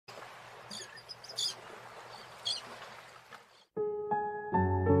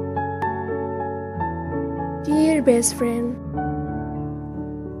Dear best friend,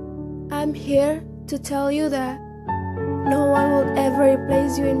 I'm here to tell you that no one will ever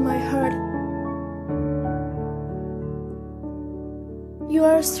replace you in my heart. You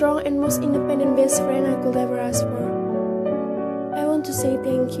are a strong and most independent best friend I could ever ask for. I want to say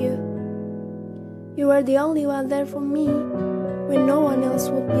thank you. You are the only one there for me when no one else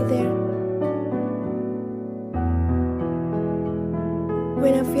would be there.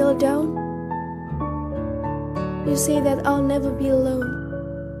 When I feel down, you say that I'll never be alone.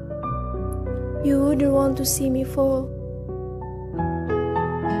 You wouldn't want to see me fall.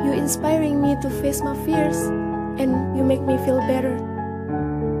 You inspiring me to face my fears, and you make me feel better.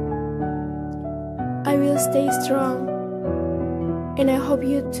 I will stay strong, and I hope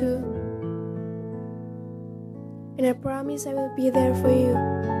you too. And I promise I will be there for you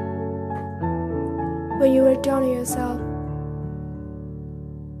when you are down on yourself.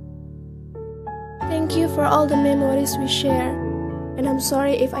 Thank you for all the memories we share, and I'm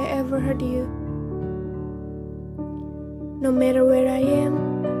sorry if I ever hurt you. No matter where I am,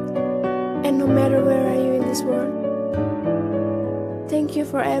 and no matter where are you in this world, thank you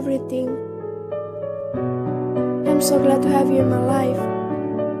for everything. I'm so glad to have you in my life.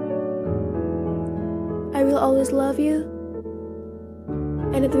 I will always love you,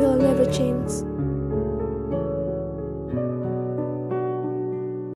 and it will never change.